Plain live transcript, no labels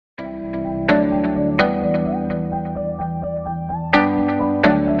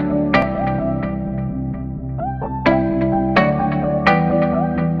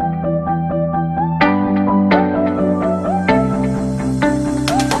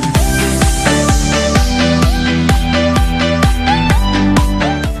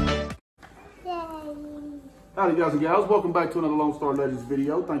Howdy guys and gals, welcome back to another Lone Star Legends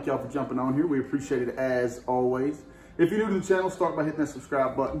video. Thank y'all for jumping on here. We appreciate it as always. If you're new to the channel, start by hitting that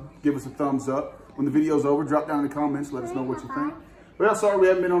subscribe button. Give us a thumbs up. When the video's over, drop down in the comments, let us know what you think. Well, sorry we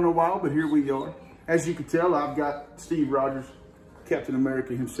haven't been on in a while, but here we are. As you can tell, I've got Steve Rogers, Captain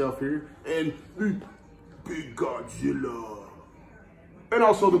America himself here, and the Big Godzilla. And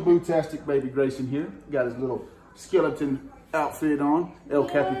also the Bootastic Baby Grayson here. Got his little skeleton outfit on. El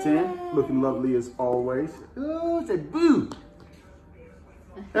Capitan, looking lovely as always. Oh, say boo.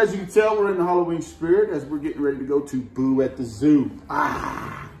 As you can tell, we're in the Halloween spirit as we're getting ready to go to Boo at the Zoo.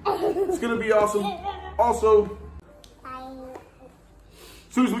 It's gonna be awesome. Also,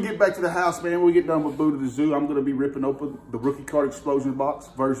 as soon as we get back to the house, man, we get done with Boo to the Zoo, I'm gonna be ripping open the rookie card explosion box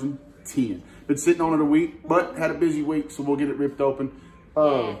version 10. Been sitting on it a week, but had a busy week, so we'll get it ripped open.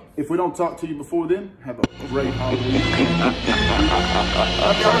 If we don't talk to you before then, have a great Halloween.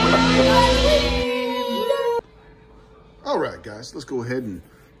 All right, guys, let's go ahead and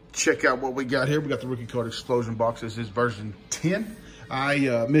check out what we got here. We got the rookie card explosion box. This is version 10.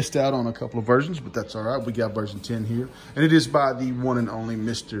 I missed out on a couple of versions, but that's all right. We got version 10 here, and it is by the one and only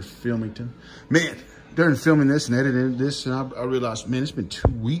Mr. Philmington. Man, during filming this and editing this, and I realized, man, it's been 2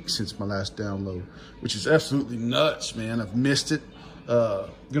 weeks since my last download, which is absolutely nuts, man. I've missed it.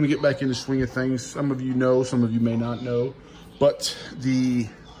 Gonna get back in the swing of things. Some of you know, some of you may not know, but the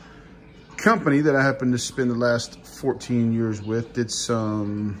company that I happened to spend the last 14 years with did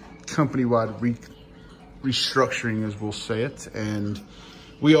some company-wide restructuring, as we'll say it. And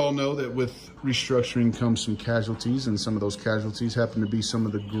we all know that with restructuring comes some casualties, and some of those casualties happen to be some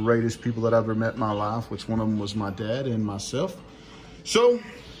of the greatest people that I've ever met in my life, which one of them was my dad and myself. So,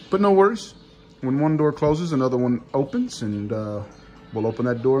 but no worries. When one door closes, another one opens, and we'll open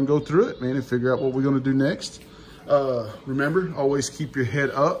that door and go through it, man, and figure out what we're gonna do next. Remember, always keep your head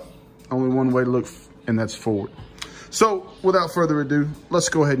up. Only one way to look, and that's forward. So, without further ado, let's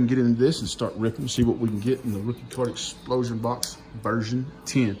go ahead and get into this and start ripping, see what we can get in the rookie card explosion box version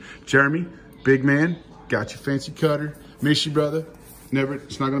 10. Jeremy, big man, got your fancy cutter. Miss you, brother.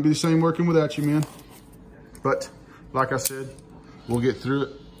 It's not gonna be the same working without you, man. But, like I said, we'll get through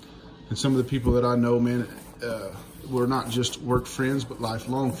it. And some of the people that I know, man, we're not just work friends, but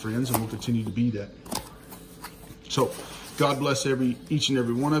lifelong friends, and we'll continue to be that. So, God bless each and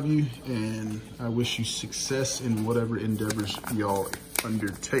every one of you, and I wish you success in whatever endeavors y'all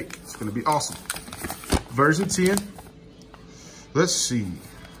undertake. It's gonna be awesome. Version 10. Let's see.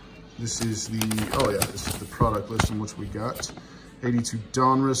 This is the product list on which we got. 82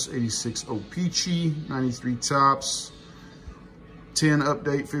 Donruss, 86 O-Pee-Chee, 93 Tops, 10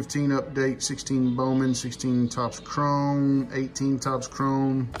 update, 15 update, 16 Bowman, 16 Tops Chrome, 18 Tops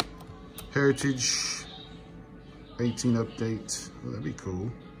Chrome, Heritage, 18 update. Oh, that'd be cool.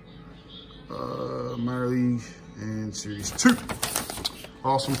 Minor League and Series 2.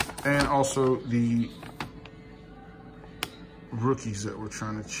 Awesome. And also the rookies that we're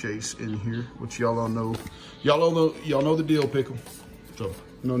trying to chase in here, which y'all all know. Y'all know the deal, Pickle. So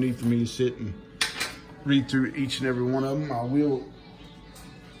no need for me to sit and read through each and every one of them. I will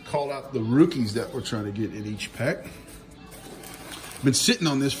call out the rookies that we're trying to get in each pack. Been sitting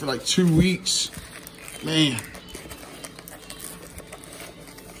on this for like 2 weeks. Man.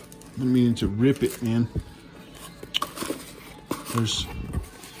 Been meaning to rip it, man. There's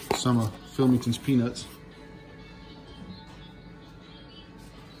some of Philmington's peanuts.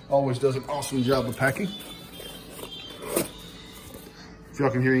 Always does an awesome job of packing. If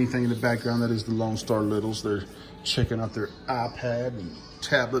y'all can hear anything in the background, that is the Lone Star Littles. They're checking out their iPad and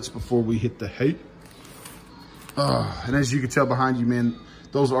tablets before we hit the hay. And as you can tell behind you, man,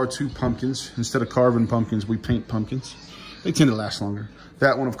 those are 2 pumpkins. Instead of carving pumpkins, we paint pumpkins. They tend to last longer.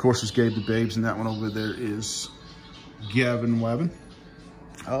 That one, of course, is Gabe the Babes, and that one over there is Gavin Wabbin.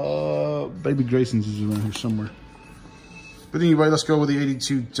 Baby Grayson's is around here somewhere. But anyway, let's go with the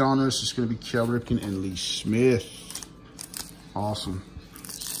 82 Donruss. It's going to be Cal Ripken and Lee Smith. Awesome.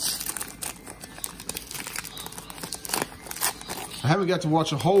 I haven't got to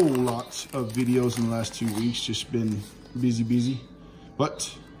watch a whole lot of videos in the last 2 weeks. Just been busy.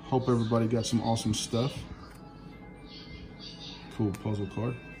 But hope everybody got some awesome stuff. Cool puzzle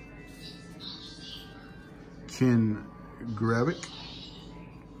card. Ken Gravick.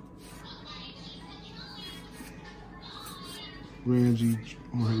 Ramsey,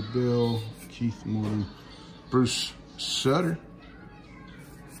 Jorge Bell, Keith Morton, Bruce Sutter,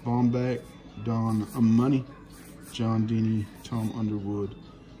 Bomback, Don Money, John Deeney, Tom Underwood,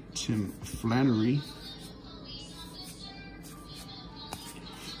 Tim Flannery.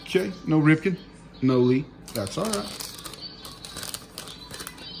 Okay, no Ripken, no Lee. That's all right.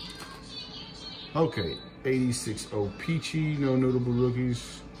 Okay, 86 Peachy, no notable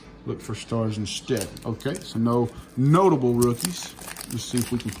rookies. Look for stars instead. Okay, so no notable rookies. Let's see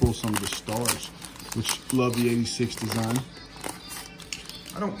if we can pull some of the stars, which love the 86 design.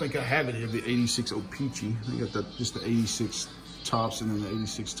 I don't think I have any of the 86 Peachy. I got just the 86 tops and then the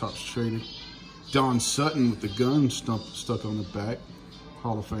 86 tops traded. Don Sutton with the gun stuck on the back.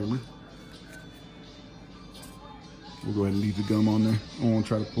 Hall of Famer. We'll go ahead and leave the gum on there. I won't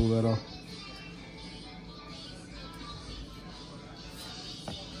try to pull that off.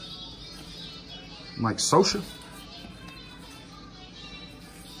 Mike Scioscia.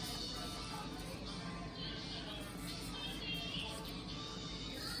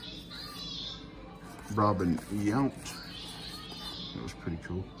 Robin Yount. That was pretty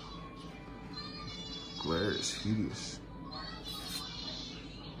cool. Glare is hideous.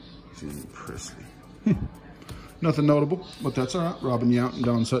 Jimmy Presley. Nothing notable, but that's all right. Robin Yount and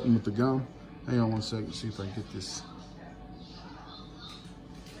Don Sutton with the gum. Hang on one second, see if I can get this.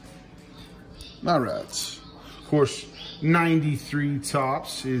 All right. Of course, 93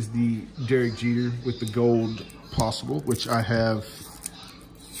 tops is the Derek Jeter with the gold possible, which I have.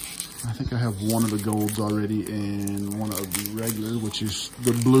 I think I have one of the golds already and one of the regular, which is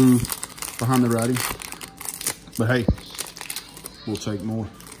the blue behind the writing. But hey, we'll take more.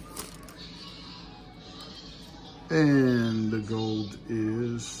 And the gold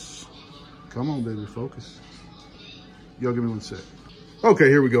is, come on, baby, focus. Y'all give me 1 sec. Okay,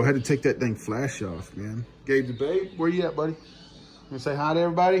 here we go. Had to take that dang flash off, man. Gabe the Babe, where you at, buddy? You wanna say hi to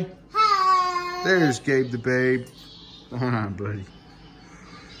everybody? Hi. There's Gabe the Babe. Hi, buddy.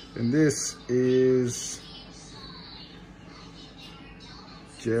 And this is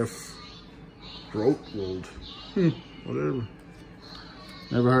Jeff Grotwald. Whatever.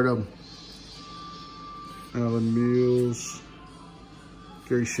 Never heard of him. Alan Mills.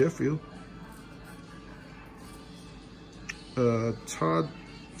 Gary Sheffield. Todd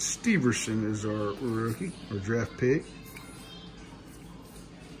Steverson is our rookie, our draft pick.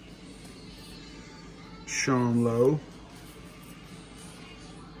 Sean Lowe.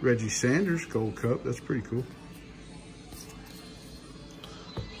 Reggie Sanders, Gold Cup. That's pretty cool.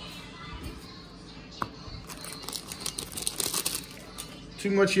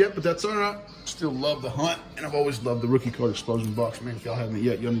 Too much yet, but that's all right. Still love the hunt, and I've always loved the rookie card explosion box. Man, if y'all haven't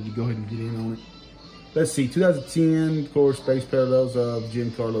yet, y'all need to go ahead and get in on it. Let's see, 2010, of course, base parallels of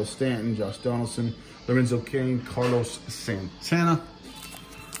Giancarlo Stanton, Josh Donaldson, Lorenzo Cain, Carlos Santana.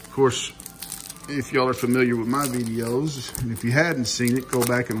 Of course, if y'all are familiar with my videos, and if you hadn't seen it, go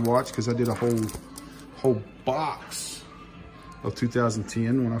back and watch, because I did a whole box of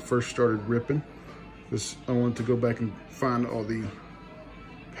 2010 when I first started ripping. Because I wanted to go back and find all the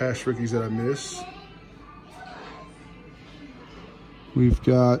past rookies that I missed. We've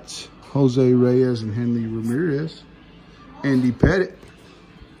got Jose Reyes and Henry Ramirez, Andy Pettit,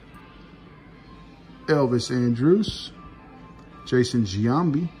 Elvis Andrus, Jason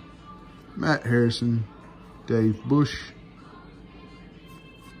Giambi, Matt Harrison, Dave Bush.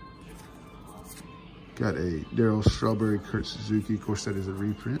 Got a Darryl Strawberry, Kurt Suzuki. Of course, that is a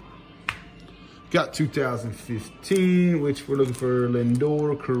reprint. Got 2015, which we're looking for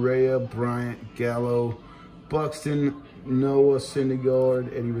Lindor, Correa, Bryant, Gallo, Buxton, Noah Syndergaard,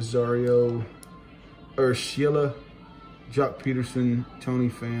 Eddie Rosario, Urshela, Jock Peterson, Tony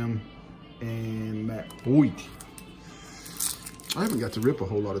Pham, and Matt Boyd. I haven't got to rip a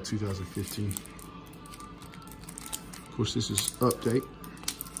whole lot of 2015. Of course, this is update.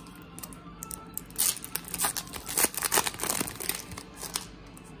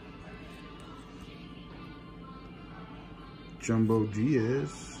 Jumbo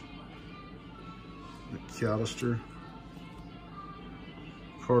Diaz, McAllister,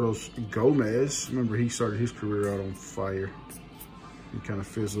 Carlos Gomez. Remember, he started his career out on fire. He kind of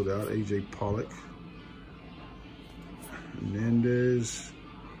fizzled out. AJ Pollock, Hernandez,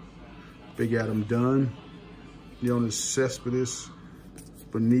 Big Adam Dunn, Jonas Cespedes,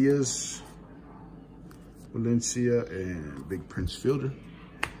 Bonias, Valencia, and Big Prince Fielder.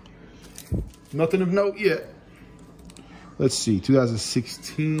 Nothing of note yet. Let's see,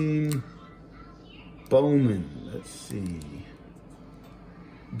 2016, Bowman, let's see.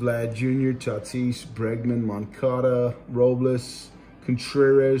 Vlad Jr., Tatis, Bregman, Moncada, Robles,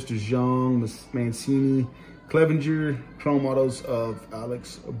 Contreras, DeJong, Mancini, Clevenger, chrome autos of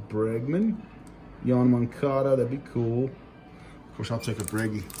Alex Bregman, Yon Moncada, that'd be cool. Of course, I'll take a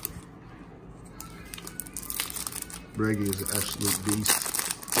Breggy. Breggy is an absolute beast.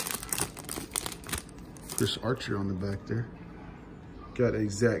 Chris Archer on the back there. Got a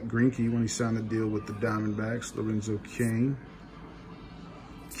Zach Greinke when he signed the deal with the Diamondbacks. Lorenzo Cain.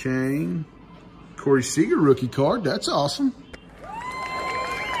 Corey Seager rookie card. That's awesome.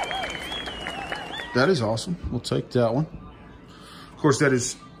 That is awesome. We'll take that one. Of course, that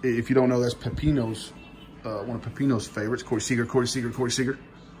is, if you don't know, that's Pepino's, one of Pepino's favorites. Corey Seager, Corey Seager, Corey Seager.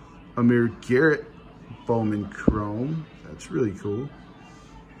 Amir Garrett, Bowman Chrome. That's really cool.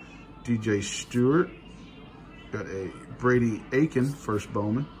 DJ Stewart. Got a Brady Aiken, first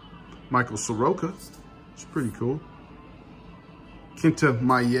Bowman. Michael Soroka. It's pretty cool. Kenta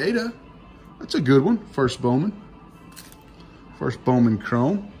Maeda. That's a good one. First Bowman. First Bowman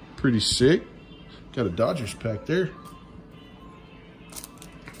Chrome. Pretty sick. Got a Dodgers pack there.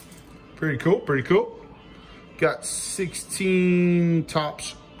 Pretty cool, pretty cool. Got 16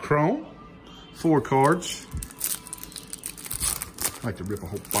 Topps Chrome. 4 cards. I like to rip a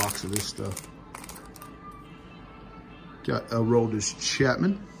whole box of this stuff. Got a Aroldis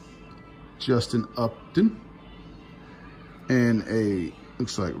Chapman. Justin Upton. And a,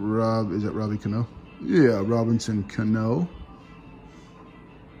 looks like is that Robbie Cano? Yeah, Robinson Cano.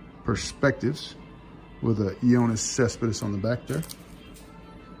 Perspectives. With a Jonas Cespedes on the back there.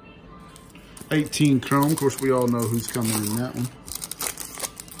 18 Chrome. Of course, we all know who's coming in that one.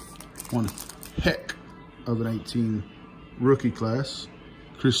 One heck of an 18 rookie class.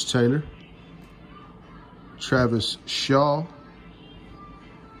 Chris Taylor. Travis Shaw.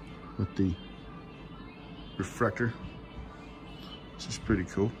 With the refractor. This is pretty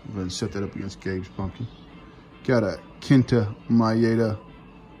cool. I'm going to set that up against Gabe's pumpkin. Got a Kenta Maeda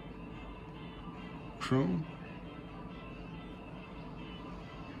Chrome.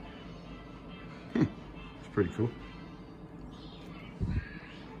 It's pretty cool.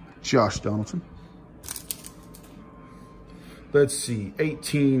 Josh Donaldson. Let's see,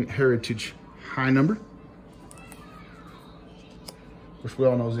 18 Heritage high number. Which we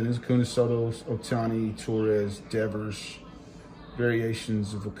all know is in Acuna, Soto, Ohtani, Torres, Devers.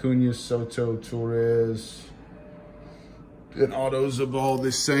 Variations of Acuna, Soto, Torres. And autos of all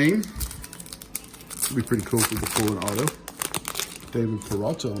the same. It'd be pretty cool if we could pull an auto. David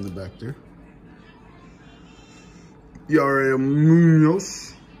Peralta on the back there. Yara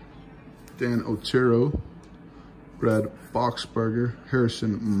Munoz. Dan Otero. Brad Boxberger.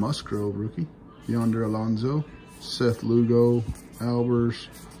 Harrison Musgrove, rookie. Yonder Alonso. Seth Lugo. Albers.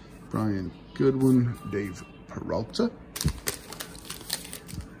 Brian Goodwin. Dave Peralta.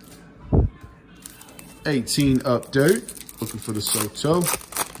 18 update. Looking for the Soto. I'll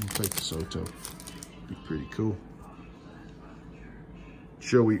take the Soto. Be pretty cool.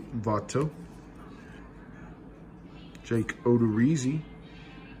 Joey Votto. Jake Odorizzi.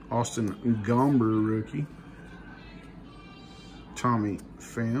 Austin Gomber, rookie. Tommy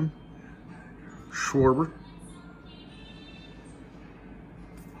Pham. Schwarber.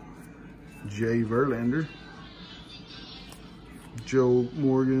 Jay Verlander. Joe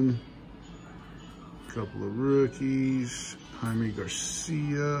Morgan. Couple of rookies. Jaime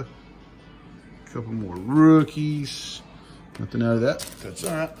Garcia. Couple more rookies. Nothing out of that. That's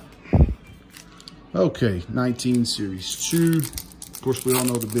all right. Okay, 19 Series 2. Of course, we all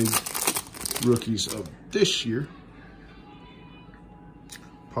know the big rookies of this year.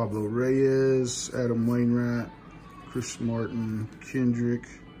 Pablo Reyes, Adam Wainwright, Chris Martin, Kendrick,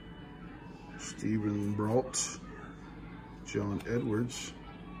 Stephen Brault, John Edwards,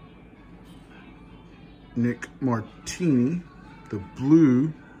 Nick Martini, the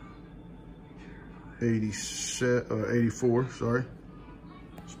blue, 84, sorry.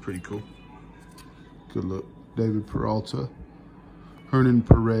 It's pretty cool. Good look. David Peralta, Hernan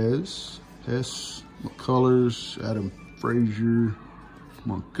Perez, Hess, McCullers, Adam Frazier,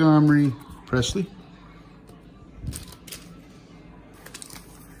 Montgomery, Presley.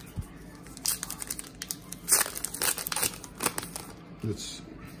 It's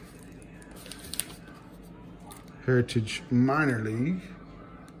Heritage Minor League.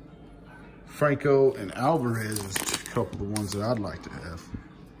 Franco and Alvarez is a couple of ones that I'd like to have.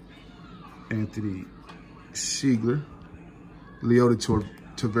 Anthony Seager. Leody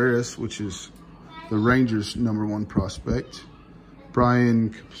Taveras, which is the Rangers' #1 prospect. Brian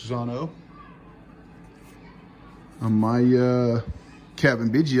Capizano. Amaya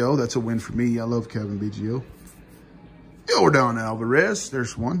Kevin Biggio. That's a win for me. I love Kevin Biggio. Yordan Alvarez.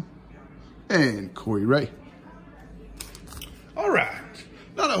 There's one. And Corey Ray. All right.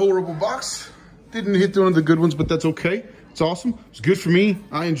 Not a horrible box. Didn't hit one of the good ones, but that's okay. It's awesome. It's good for me.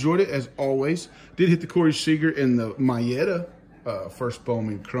 I enjoyed it, as always. Did hit the Corey Seager and the Maeda first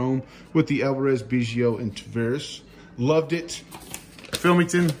Bowman Chrome with the Alvarez, Biggio, and Taveras. Loved it.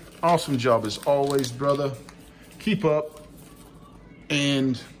 Philmington, awesome job as always, brother. Keep up.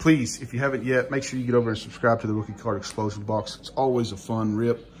 And please, if you haven't yet, make sure you get over and subscribe to the Rookie Card Explosion Box. It's always a fun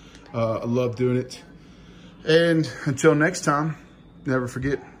rip. I love doing it. And until next time, never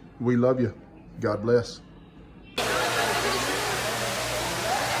forget, we love you. God bless. Let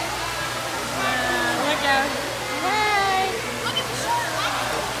go. Hey. Look at the shark.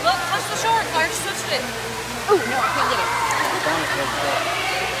 Look, touch the shark. I just touched it. Oh, no, I can't get it.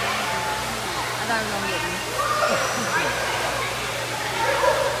 I thought I was going to get you.